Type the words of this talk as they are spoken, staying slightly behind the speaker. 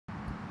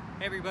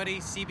Hey everybody,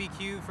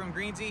 CBQ from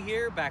Greenzie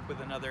here, back with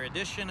another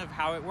edition of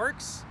How It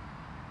Works.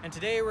 And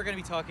today we're going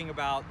to be talking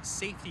about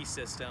safety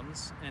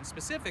systems, and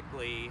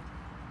specifically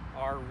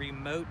our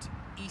remote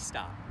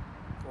EStop,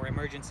 or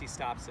emergency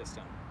stop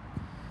system.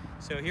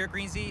 So here at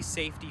Greenzie,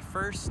 safety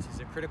first is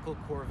a critical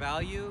core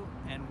value,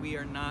 and we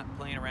are not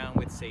playing around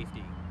with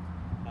safety.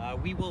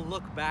 We will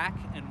look back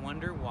and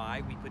wonder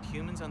why we put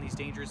humans on these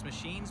dangerous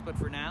machines, but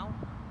for now,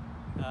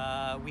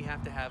 we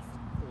have to have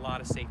a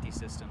lot of safety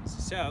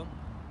systems. So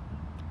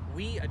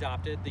we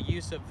adopted the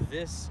use of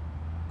this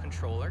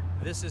controller.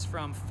 This is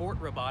from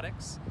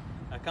Robotics,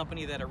 a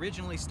company that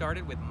originally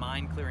started with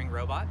mine-clearing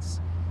robots.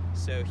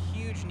 So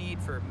huge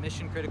need for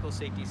mission-critical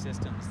safety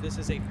systems. This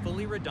is a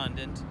fully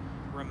redundant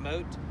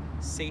remote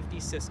safety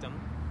system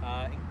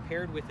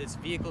paired with this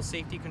vehicle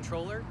safety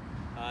controller.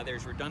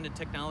 There's redundant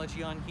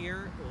technology on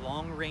here,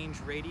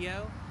 long-range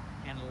radio,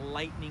 and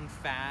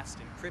lightning-fast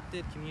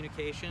encrypted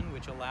communication,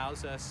 which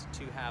allows us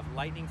to have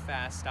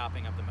lightning-fast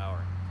stopping of the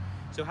mower.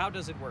 So how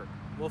does it work?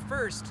 Well,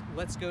 first,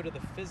 let's go to the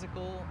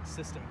physical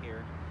system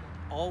here.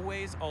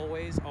 Always,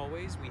 always,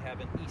 always, we have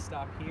an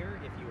EStop here.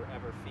 If you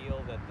ever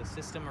feel that the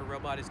system or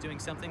robot is doing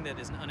something that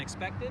is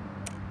unexpected,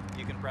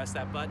 you can press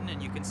that button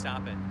and you can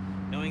stop it.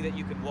 Knowing that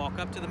you can walk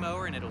up to the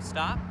mower and it'll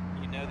stop,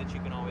 you know that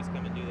you can always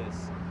come and do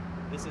this.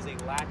 This is a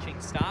latching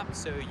stop,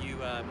 so you,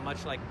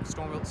 much like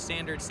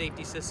standard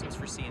safety systems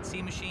for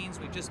CNC machines,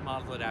 we just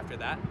modeled it after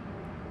that.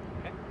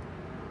 Okay.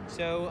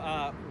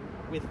 So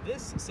with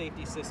this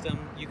safety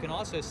system, you can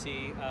also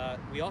see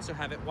we also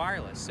have it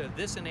wireless. So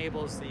this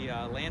enables the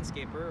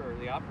landscaper or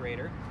the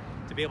operator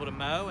to be able to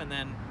mow, and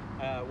then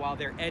while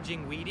they're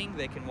edging, weeding,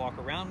 they can walk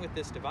around with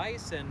this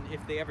device, and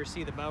if they ever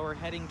see the mower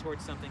heading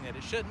towards something that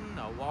it shouldn't,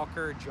 a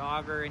walker,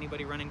 jogger,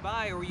 anybody running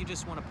by, or you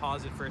just want to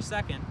pause it for a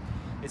second,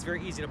 it's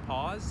very easy to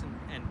pause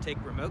and take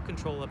remote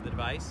control of the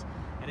device,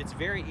 and it's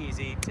very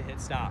easy to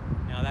hit stop.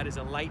 Now that is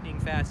a lightning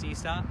fast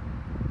e-stop,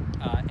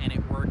 and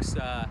it works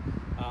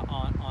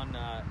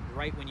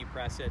right when you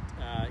press it.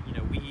 You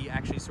know, we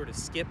actually sort of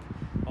skip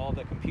all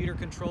the computer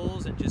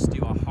controls and just do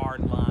a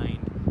hard line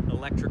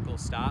electrical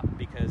stop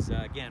because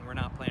again, we're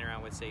not playing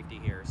around with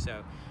safety here.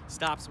 So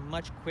stops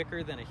much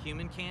quicker than a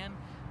human can.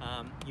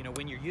 You know,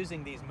 when you're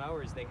using these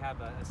mowers, they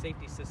have a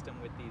safety system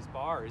with these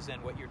bars,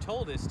 and what you're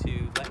told is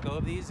to let go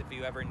of these if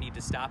you ever need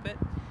to stop it.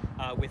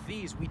 With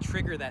these, we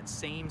trigger that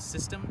same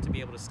system to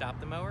be able to stop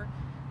the mower.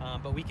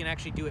 But we can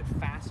actually do it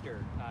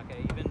faster,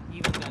 okay? Even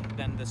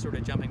than the sort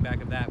of jumping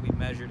back of that. We've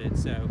measured it,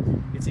 so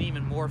it's an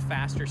even more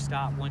faster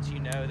stop once you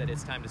know that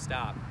it's time to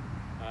stop.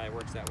 It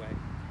works that way.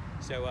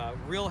 So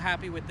real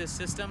happy with this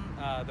system.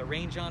 The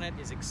range on it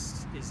is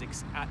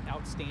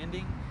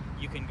outstanding.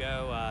 You can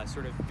go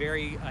sort of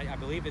very, I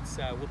believe it's,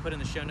 we'll put in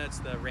the show notes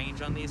the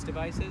range on these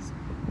devices,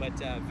 but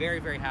very,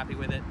 very happy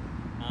with it.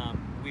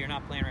 We are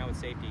not playing around with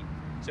safety.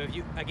 So if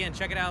you, again,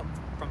 check it out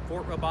from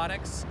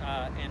Robotics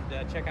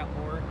and check out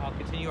more. I'll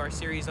continue our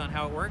series on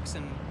how it works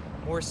and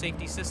more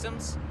safety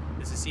systems.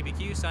 This is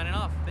CBQ signing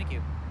off. Thank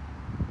you.